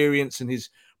experience and his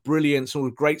brilliance, all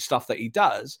the great stuff that he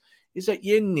does, is that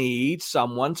you need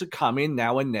someone to come in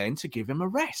now and then to give him a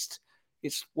rest.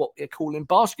 It's what they call in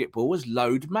basketball as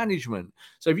load management.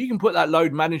 So if you can put that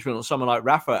load management on someone like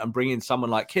Rafa and bring in someone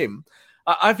like him,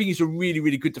 I think he's a really,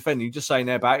 really good defender. You're just saying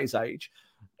there about his age.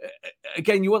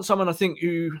 Again, you want someone, I think,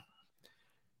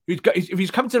 if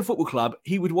he's coming to the football club,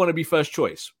 he would want to be first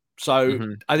choice.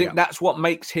 So I think that's what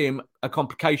makes him a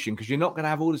complication, because you're not going to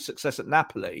have all the success at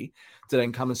Napoli to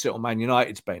then come and sit on Man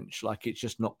United's bench. Like, it's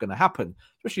just not going to happen.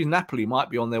 Especially Napoli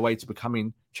might be on their way to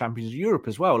becoming champions of Europe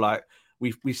as well. Like,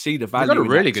 we see the value. They've got a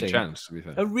really good team. chance, to be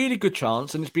fair. A really good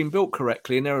chance, and it's been built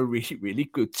correctly, and they're a really, really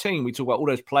good team. We talk about all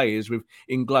those players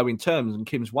in glowing terms, and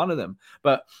Kim's one of them.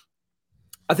 But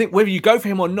I think whether you go for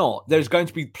him or not, there's going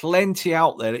to be plenty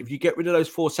out there. If you get rid of those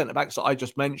 4 centre-backs that I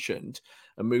just mentioned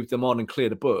and move them on and clear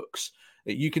the books,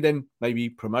 you can then maybe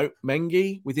promote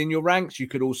Mengi within your ranks. You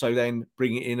could also then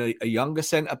bring in a younger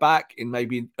centre-back in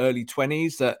maybe early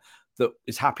 20s that that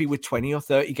is happy with 20 or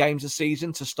 30 games a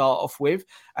season to start off with.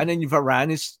 And then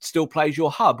Varane still plays your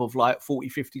hub of like 40,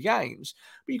 50 games.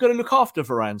 But you've got to look after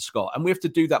Varane, Scott. And we have to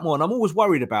do that more. And I'm always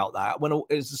worried about that.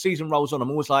 As the season rolls on,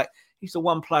 I'm always like, he's the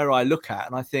one player I look at.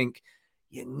 And I think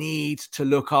you need to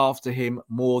look after him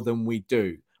more than we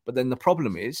do. But then the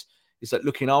problem is that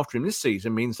looking after him this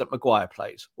season means that Maguire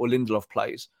plays or Lindelof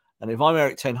plays. And if I'm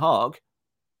Erik ten Hag,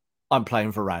 I'm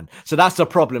playing Varane. So that's the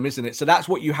problem, isn't it? So that's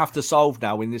what you have to solve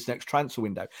now in this next transfer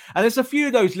window. And there's a few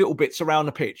of those little bits around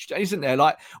the pitch, isn't there?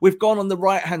 Like we've gone on the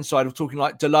right-hand side of talking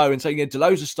like Delo and saying, yeah,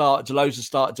 Delo's a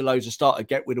starter,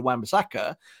 get rid of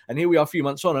Wan-Bissaka. And here we are a few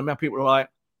months on and now people are like,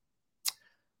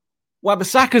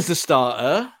 Wan-Bissaka's the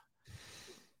starter.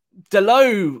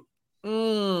 Delo,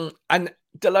 and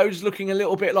Delo's looking a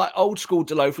little bit like old school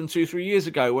Delo from 2-3 years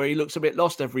ago, where he looks a bit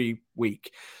lost every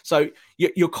week. So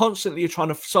you're constantly trying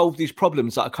to solve these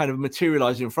problems that are kind of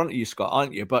materializing in front of you, Scott,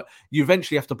 aren't you? But you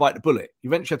eventually have to bite the bullet. You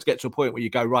eventually have to get to a point where you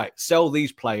go, right, sell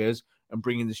these players and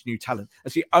bring in this new talent.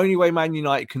 That's the only way Man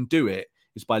United can do it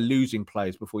is by losing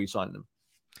players before you sign them.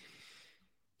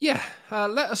 Yeah,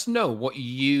 let us know what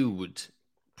you would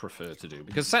prefer to do,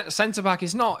 because centre back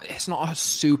is not a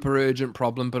super urgent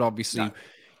problem, but obviously. No.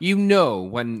 You know,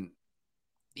 when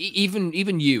even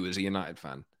you as a United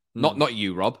fan, not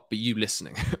you, Rob, but you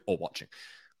listening or watching,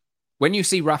 when you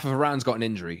see Rafa Varane's got an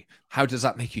injury, how does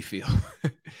that make you feel?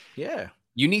 Yeah.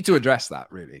 You need to address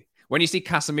that, really. When you see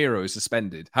Casemiro is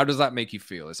suspended, how does that make you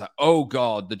feel? It's like, oh,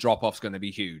 God, the drop-off's going to be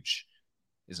huge,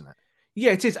 isn't it?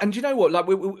 Yeah, it is. And do you know what? Like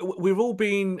we've all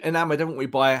been enamored, haven't we,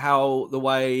 by how the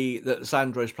way that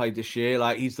Sandro's played this year.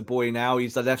 Like he's the boy now.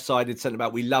 He's the left-sided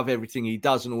centre-back. We love everything he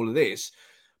does and all of this.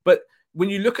 But when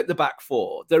you look at the back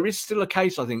four, there is still a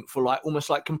case, I think, for like almost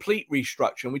like complete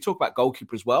restructure. And we talk about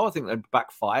goalkeeper as well. I think they're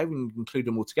back five and include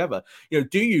them all together. You know,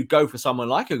 do you go for someone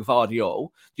like a Gvardiol?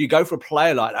 Do you go for a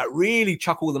player like that? Really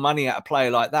chuck all the money at a player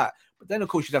like that? But then, of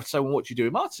course, you'd have to say, well, what do you do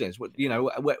with Martinez? What, you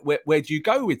know, where do you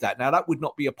go with that? Now, that would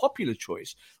not be a popular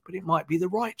choice, but it might be the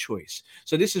right choice.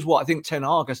 So this is what I think Ten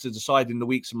Hag has to decide in the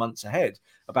weeks and months ahead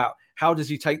about how does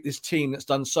he take this team that's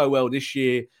done so well this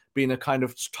year, being a kind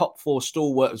of top four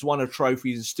stalwart, has won a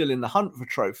trophies, is still in the hunt for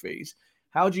trophies.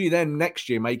 How do you then next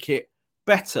year make it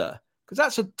better? Because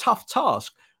that's a tough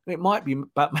task. And it might be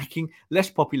about making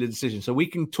less popular decisions. So we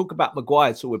can talk about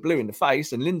Maguire till we're blue in the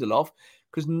face and Lindelof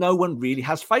because no one really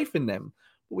has faith in them.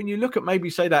 But when you look at maybe,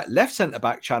 say, that left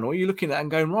centre-back channel, you're looking at it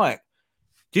and going, right,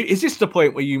 is this the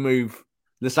point where you move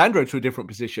Lissandro to a different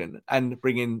position and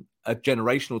bring in a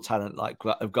generational talent like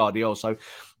Gvardiol? So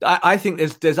I think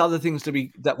there's other things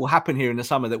that will happen here in the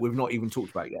summer that we've not even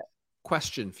talked about yet.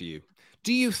 Question for you.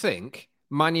 Do you think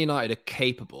Man United are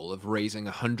capable of raising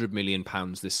 £100 million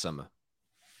this summer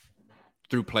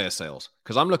through player sales?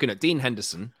 Because I'm looking at Dean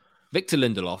Henderson, Victor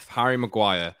Lindelof, Harry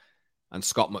Maguire, and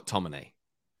Scott McTominay.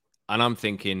 And I'm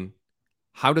thinking,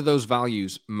 how do those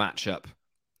values match up?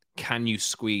 Can you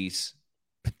squeeze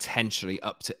potentially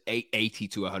up to 80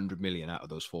 to 100 million out of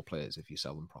those four players if you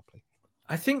sell them properly?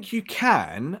 I think you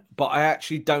can, but I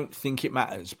actually don't think it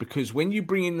matters, because when you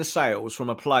bring in the sales from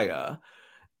a player,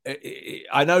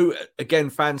 I know, again,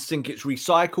 fans think it's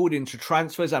recycled into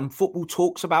transfers, and football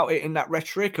talks about it in that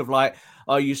rhetoric of like,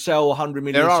 oh, you sell 100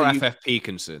 million. There are FFP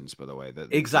concerns, by the way.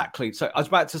 Exactly. So I was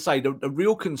about to say the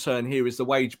real concern here is the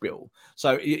wage bill.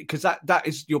 So because that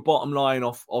is your bottom line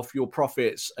off your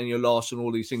profits and your loss and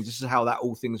all these things. This is how that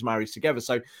all things marries together.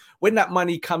 So when that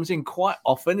money comes in, quite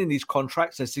often in these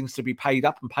contracts, there's things to be paid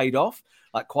up and paid off.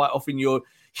 Like quite often you're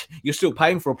still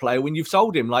paying for a player when you've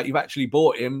sold him. Like you've actually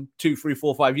bought him 2, 3,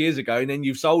 4, 5 years ago, and then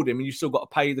you've sold him and you've still got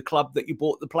to pay the club that you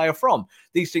bought the player from.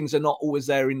 These things are not always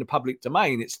there in the public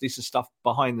domain. This is stuff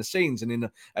behind the scenes and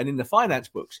in the finance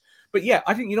books. But yeah,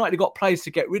 I think United have got players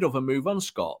to get rid of and move on,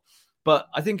 Scott. But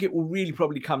I think it will really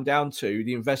probably come down to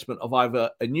the investment of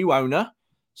either a new owner,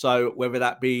 so whether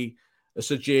that be a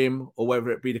Sir Jim or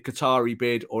whether it be the Qatari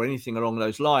bid or anything along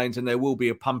those lines, and there will be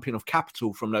a pumping of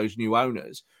capital from those new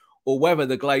owners, or whether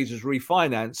the Glazers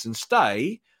refinance and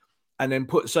stay and then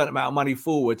put a certain amount of money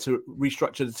forward to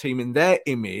restructure the team in their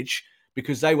image,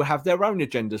 because they will have their own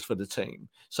agendas for the team.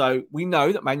 So we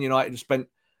know that Man United have spent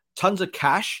tons of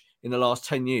cash in the last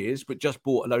 10 years, but just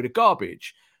bought a load of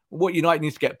garbage. What United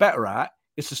needs to get better at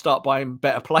is to start buying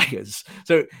better players.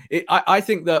 So I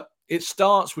think that it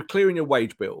starts with clearing your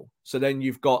wage bill. So then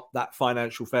you've got that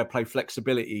financial fair play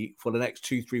flexibility for the next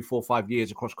 2, 3, 4, 5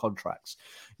 years across contracts.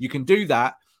 You can do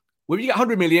that. Whether you get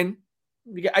 100 million,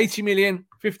 you get 80 million,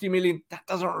 50 million, that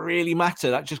doesn't really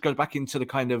matter. That just goes back into the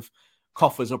kind of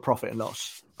coffers of profit and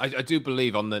loss. I do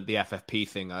believe on the FFP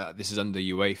thing, this is under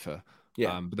UEFA,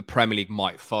 yeah. But the Premier League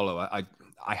might follow.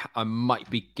 I might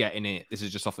be getting it. This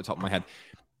is just off the top of my head.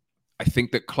 I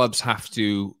think that clubs have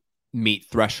to meet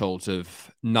thresholds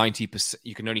of 90%.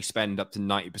 You can only spend up to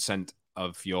 90%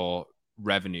 of your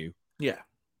revenue. Yeah.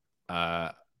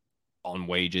 On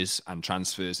wages and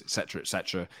transfers,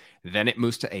 etc. Then it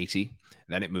moves to 80.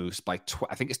 Then it moves by,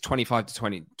 I think it's 25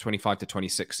 to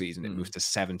 26 season. It moves to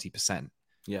 70%.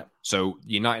 Yeah. So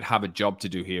United have a job to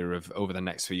do here of over the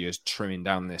next few years, trimming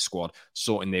down their squad,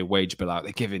 sorting their wage bill out.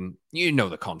 They're giving,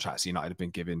 the contracts United have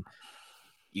been given.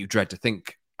 You dread to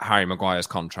think Harry Maguire's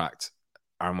contract,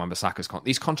 Aaron Wan-Bissaka's contract.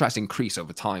 These contracts increase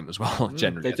over time as well,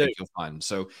 generally. They do. I think you'll find.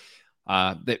 So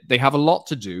they have a lot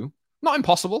to do. Not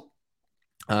impossible.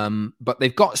 But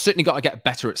they've certainly got to get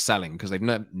better at selling, because they've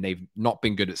not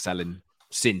been good at selling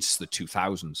since the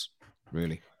 2000s,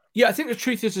 really. Yeah, I think the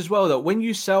truth is as well that when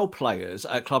you sell players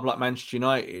at a club like Manchester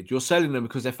United, you're selling them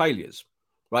because they're failures,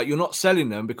 right? You're not selling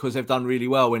them because they've done really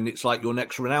well. And it's like your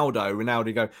next Ronaldo.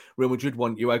 Ronaldo go, Real Madrid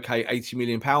want you, okay, £80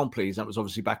 million, please. That was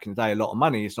obviously back in the day a lot of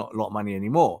money. It's not a lot of money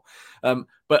anymore.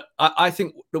 But I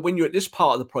think that when you're at this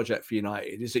part of the project for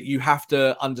United is that you have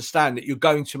to understand that you're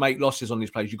going to make losses on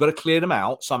these players. You've got to clear them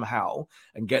out somehow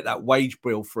and get that wage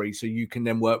bill free so you can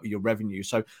then work with your revenue.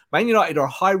 So Man United are a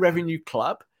high revenue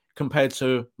club compared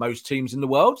to most teams in the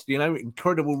world,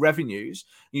 incredible revenues.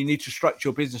 You need to structure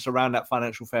your business around that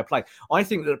financial fair play. I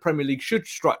think that the Premier League should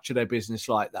structure their business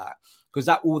like that, because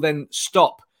that will then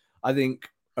stop, I think,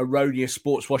 erroneous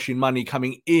sports washing money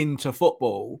coming into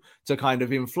football to kind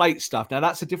of inflate stuff. Now,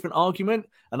 that's a different argument.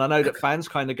 And I know that fans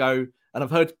kind of go, and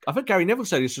I've heard Gary Neville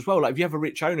say this as well, like if you have a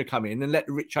rich owner come in and let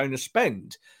the rich owner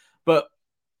spend. But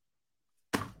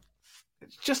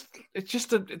it's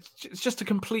just a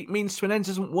complete means to an end. It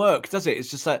doesn't work, does it? It's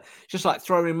just like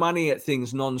throwing money at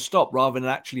things non-stop rather than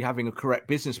actually having a correct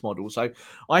business model. So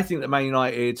I think that Man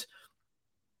United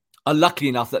are lucky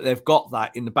enough that they've got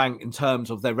that in the bank in terms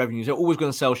of their revenues. They're always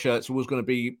going to sell shirts, always going to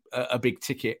be a big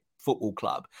ticket football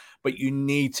club, but you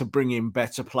need to bring in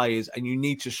better players and you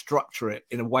need to structure it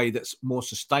in a way that's more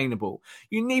sustainable.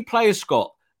 You need players,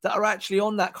 Scott, that are actually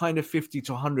on that kind of 50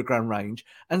 to 100 grand range,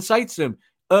 and say to them,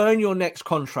 earn your next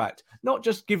contract, not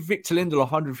just give Victor Lindelof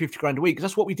 150 grand a week, because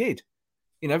that's what we did.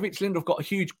 Victor Lindelof got a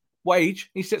huge wage.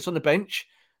 He sits on the bench.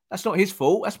 That's not his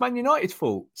fault. That's Man United's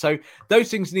fault. So those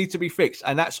things need to be fixed.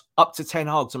 And that's up to Ten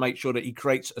Hag to make sure that he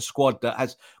creates a squad that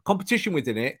has competition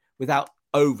within it without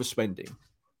overspending.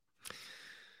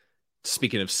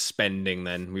 Speaking of spending,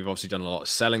 then, we've obviously done a lot of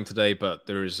selling today, but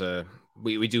there is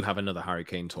we do have another Harry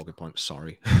Kane talking point.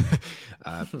 Sorry.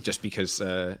 Just because...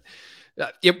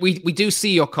 we do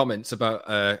see your comments about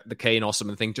the Kane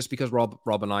Osimhen thing. Just because Rob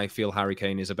and I feel Harry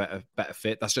Kane is a better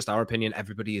fit, that's just our opinion.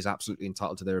 Everybody is absolutely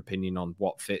entitled to their opinion on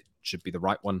what fit should be the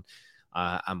right one.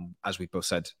 And as we both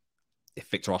said, if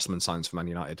Victor Osimhen signs for Man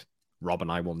United, Rob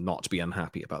and I will not be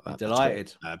unhappy about that.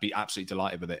 Delighted, be absolutely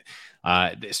delighted with it.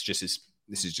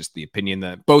 This is just the opinion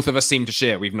that both of us seem to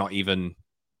share. We've not even,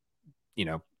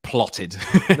 plotted.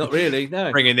 Not really,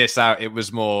 no. Bringing this out, it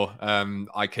was more,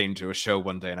 I came to a show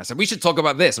one day and I said, we should talk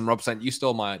about this. And Rob said, you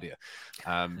stole my idea.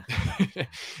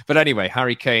 But anyway,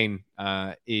 Harry Kane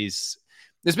there's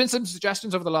been some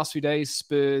suggestions over the last few days.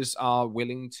 Spurs are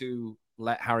willing to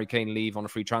let Harry Kane leave on a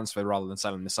free transfer rather than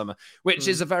sell him this summer, which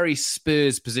is a very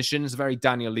Spurs position. It's a very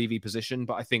Daniel Levy position.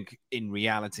 But I think in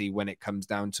reality, when it comes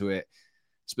down to it,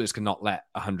 Spurs cannot let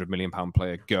a £100 million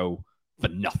player go for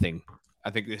nothing. I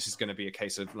think this is going to be a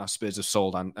case of Spurs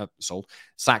have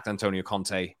sacked Antonio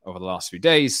Conte over the last few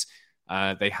days.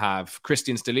 They have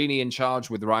Christian Stellini in charge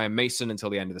with Ryan Mason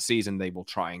until the end of the season. They will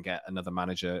try and get another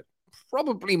manager,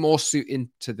 probably more suited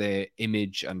to their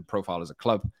image and profile as a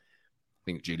club. I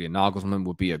think Julian Nagelsmann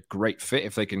would be a great fit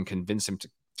if they can convince him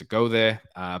to go there.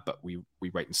 But we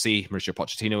wait and see. Mauricio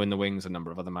Pochettino in the wings, a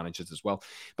number of other managers as well.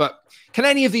 But can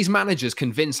any of these managers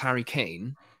convince Harry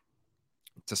Kane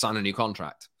to sign a new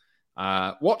contract?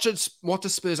 What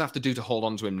does Spurs have to do to hold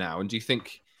on to him now? And do you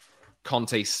think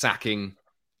Conte sacking...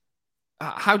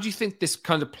 how do you think this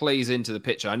kind of plays into the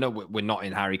picture? I know we're not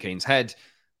in Harry Kane's head,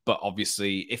 but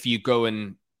obviously if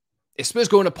Spurs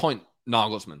go and appoint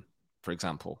Nagelsmann, for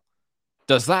example,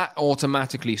 does that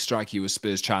automatically strike you as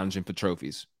Spurs challenging for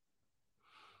trophies?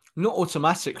 Not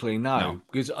automatically, no.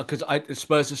 Because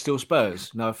Spurs are still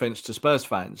Spurs. No offense to Spurs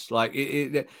fans. Like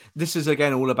this is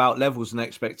again all about levels and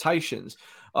expectations.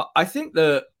 I think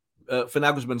that for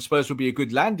Nagelsmann, Spurs would be a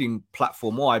good landing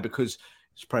platform. Why? Because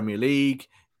it's Premier League.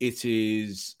 It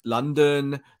is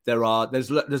London.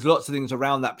 There's lots of things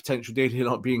around that potential deal. He'll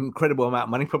not be an incredible amount of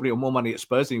money, probably more money at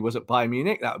Spurs than he was at Bayern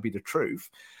Munich. That would be the truth.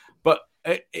 But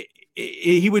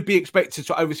he would be expected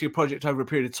to oversee a project over a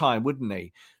period of time, wouldn't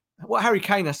he? What Harry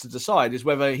Kane has to decide is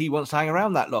whether he wants to hang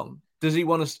around that long. does he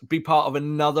want to be part of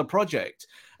another project?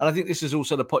 And I think this is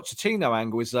also the Pochettino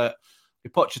angle, is that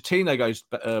if Pochettino goes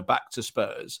back to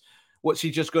Spurs, what's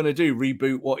he just going to do?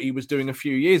 Reboot what he was doing a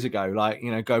few years ago? Like,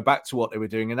 go back to what they were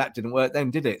doing, and that didn't work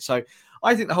then, did it? So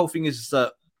I think the whole thing is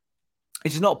that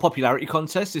it's not a popularity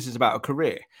contest. This is about a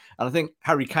career. And I think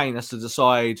Harry Kane has to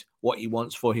decide what he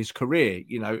wants for his career.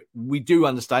 We do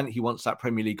understand he wants that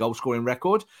Premier League goal scoring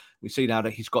record. We see now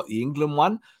that he's got the England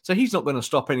one. So he's not going to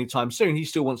stop anytime soon. He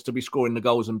still wants to be scoring the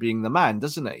goals and being the man,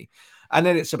 doesn't he? And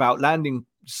then it's about landing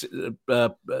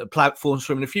platforms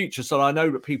for him in the future. So I know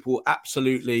that people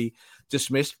absolutely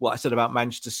dismissed what I said about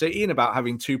Manchester City and about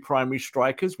having two primary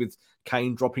strikers with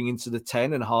Kane dropping into the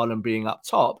 10 and Haaland being up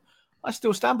top. I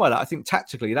still stand by that. I think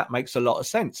tactically that makes a lot of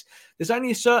sense. There's only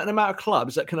a certain amount of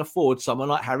clubs that can afford someone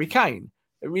like Harry Kane.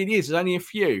 It really is. There's only a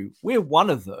few. We're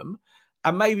one of them.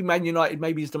 And maybe Man United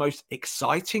maybe is the most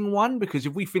exciting one, because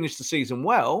if we finish the season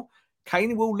well,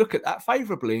 Kane will look at that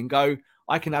favourably and go,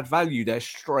 I can add value there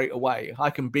straight away.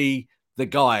 I can be the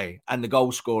guy and the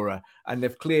goal scorer. And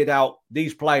they've cleared out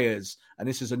these players and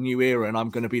this is a new era and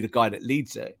I'm going to be the guy that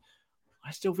leads it.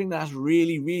 I still think that's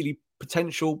really, really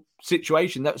potential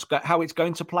situation. That's how it's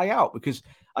going to play out, because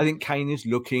I think Kane is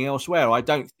looking elsewhere. I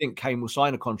don't think Kane will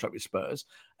sign a contract with Spurs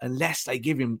unless they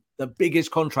give him the biggest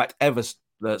contract ever,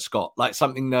 Scott, like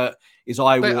something that is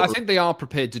eye-watering. I think they are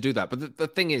prepared to do that. But the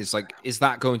thing is, like, is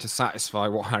that going to satisfy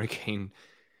what Harry Kane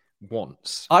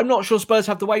wants? I'm not sure Spurs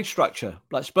have the wage structure.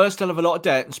 Like, Spurs still have a lot of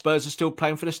debt and Spurs are still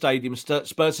paying for the stadium.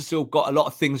 Spurs have still got a lot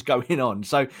of things going on.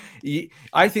 So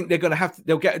I think they're going to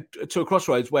they'll get to a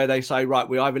crossroads where they say, right,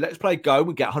 we either let's play go,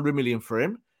 we get 100 million for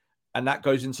him, and that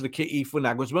goes into the kitty for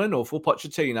Nagelsmann or for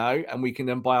Pochettino, and we can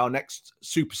then buy our next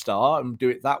superstar and do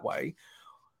it that way.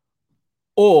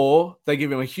 Or they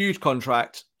give him a huge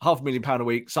contract, £500,000 a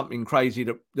week, something crazy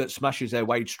that smashes their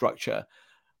wage structure.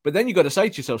 But then you've got to say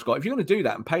to yourself, Scott, if you're going to do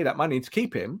that and pay that money to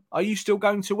keep him, are you still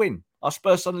going to win? Are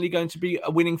Spurs suddenly going to be a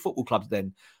winning football club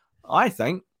then? I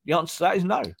think the answer to that is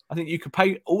no. I think you could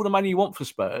pay all the money you want for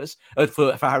Spurs,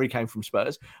 for Harry Kane from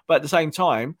Spurs. But at the same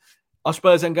time, are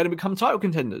Spurs then going to become title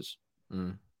contenders?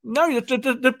 No,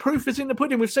 the proof is in the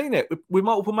pudding. We've seen it with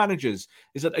multiple managers,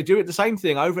 is that they do it the same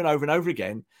thing over and over and over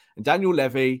again. And Daniel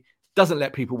Levy doesn't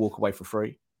let people walk away for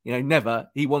free. Never.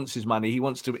 He wants his money. He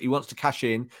wants to cash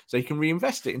in so he can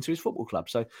reinvest it into his football club.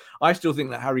 So I still think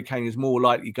that Harry Kane is more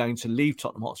likely going to leave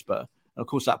Tottenham Hotspur. And of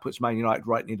course, that puts Man United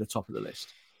right near the top of the list.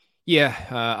 Yeah,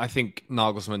 I think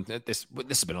Nagelsmann, this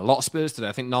has been a lot of Spurs today.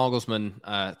 I think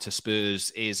Nagelsmann to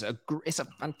Spurs is it's a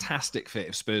fantastic fit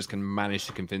if Spurs can manage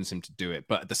to convince him to do it.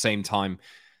 But at the same time,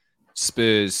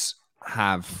 Spurs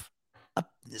have a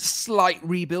slight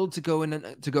rebuild to go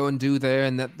and do there,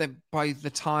 and that by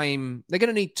the time they're going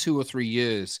to need 2 or 3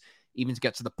 years even to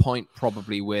get to the point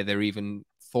probably where they're even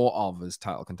thought of as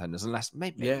title contenders, unless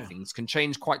maybe things can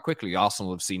change quite quickly.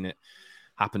 Arsenal have seen it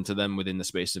happen to them within the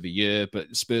space of a year,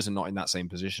 but Spurs are not in that same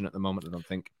position at the moment, I don't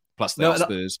think. Plus, they are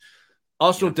Spurs.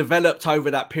 Arsenal developed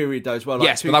over that period though as well. Like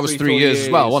yes, but that was 3 years as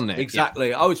well, wasn't it? Exactly.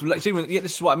 Yeah.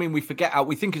 This is what I mean. We forget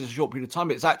we think it's a short period of time,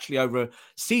 but it's actually over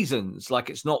seasons.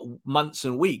 Like, it's not months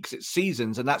and weeks, it's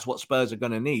seasons, and that's what Spurs are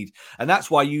going to need. And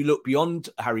that's why you look beyond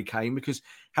Harry Kane, because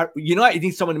United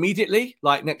needs someone immediately,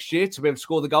 like next year, to be able to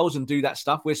score the goals and do that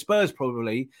stuff, where Spurs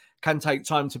probably can take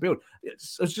time to build. I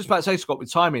was just about to say, Scott,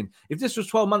 with timing, if this was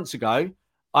 12 months ago,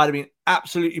 I'd have been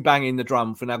absolutely banging the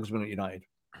drum for Nagelsmann at United.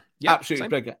 Yeah, absolutely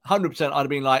big. 100%. I'd have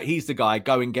been like, he's the guy,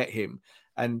 go and get him.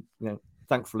 And,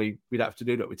 thankfully, we don't have to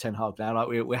do that with Ten Hag now. Like,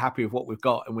 we're happy with what we've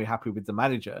got and we're happy with the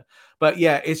manager. But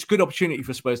yeah, it's a good opportunity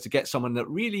for Spurs to get someone that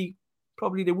really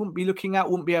probably they wouldn't be looking at,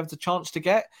 wouldn't be able to chance to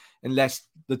get unless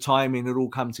the timing had all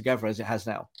come together as it has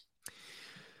now. A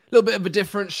little bit of a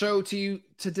different show to you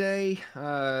today.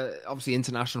 Obviously,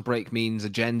 international break means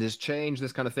agendas change,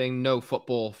 this kind of thing. No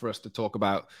football for us to talk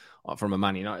about from a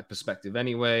Man United perspective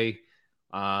anyway.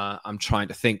 I'm trying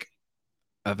to think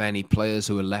of any players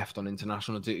who are left on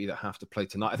international duty that have to play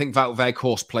tonight. I think Wout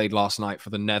Weghorst played last night for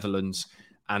the Netherlands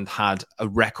and had a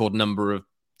record number of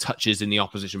touches in the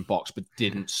opposition box, but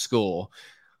didn't score.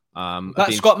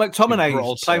 That's Scott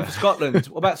McTominay playing for Scotland.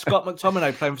 What about Scott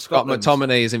McTominay playing for Scotland? Scott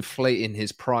McTominay is inflating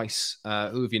his price.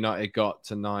 Who have United got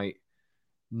tonight?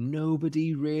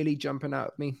 Nobody really jumping out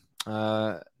at me.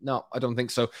 No, I don't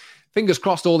think so. Fingers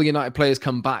crossed all the United players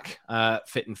come back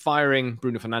fit and firing.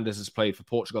 Bruno Fernandes has played for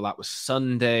Portugal. That was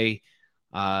Sunday.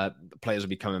 The players will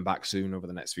be coming back soon over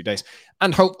the next few days.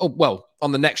 And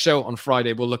on the next show on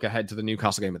Friday, we'll look ahead to the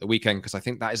Newcastle game at the weekend, because I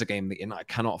think that is a game that United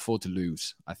cannot afford to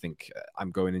lose. I think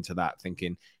I'm going into that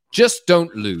thinking, just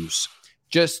don't lose.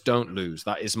 Just don't lose.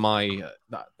 That is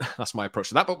that's my approach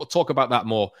to that. But we'll talk about that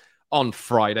more on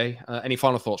Friday. Any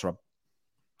final thoughts, Rob?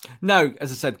 No,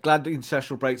 as I said, glad the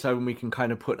international break's over and we can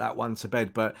kind of put that one to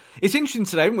bed. But it's interesting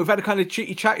today. We've had a kind of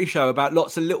chitty-chatty show about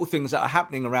lots of little things that are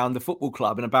happening around the football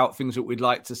club and about things that we'd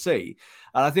like to see.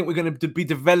 And I think we're going to be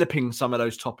developing some of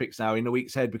those topics now in the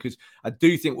weeks ahead, because I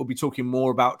do think we'll be talking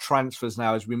more about transfers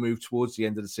now as we move towards the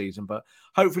end of the season. But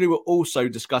hopefully we're also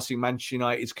discussing Manchester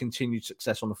United's continued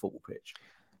success on the football pitch.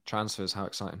 Transfers, how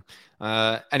exciting.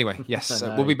 Anyway, yes,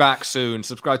 we'll be back soon.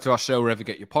 Subscribe to our show wherever you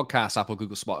get your podcasts, Apple,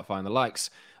 Google, Spotify, and the likes.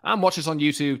 And watch us on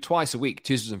YouTube twice a week,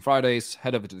 Tuesdays and Fridays.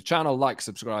 Head over to the channel, like,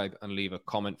 subscribe, and leave a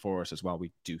comment for us as well.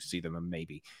 We do see them, and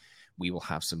maybe we will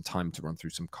have some time to run through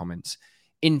some comments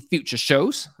in future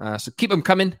shows. So keep them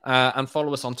coming, and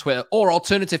follow us on Twitter or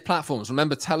alternative platforms.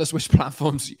 Remember, tell us which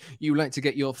platforms you like to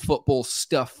get your football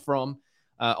stuff from.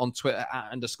 On Twitter,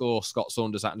 @Scott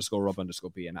Saunders,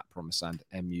 @Rob_B, and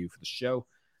 @PromiseSandMU for the show.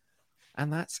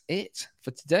 And that's it for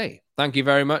today. Thank you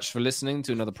very much for listening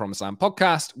to another Promised Land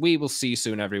podcast. We will see you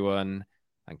soon, everyone.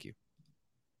 Thank you.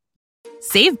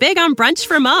 Save big on brunch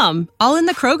for mom, all in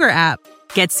the Kroger app.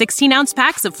 Get 16-ounce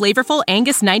packs of flavorful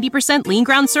Angus 90% lean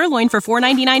ground sirloin for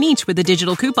 $4.99 each with a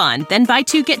digital coupon. Then buy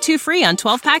 2, get 2 free on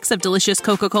 12 packs of delicious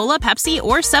Coca-Cola, Pepsi,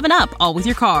 or 7-Up, all with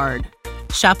your card.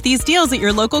 Shop these deals at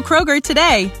your local Kroger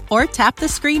today, or tap the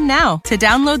screen now to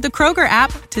download the Kroger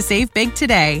app to save big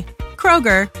today.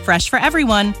 Kroger, fresh for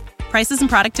everyone. Prices and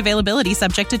product availability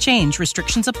subject to change.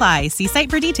 Restrictions apply. See site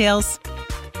for details.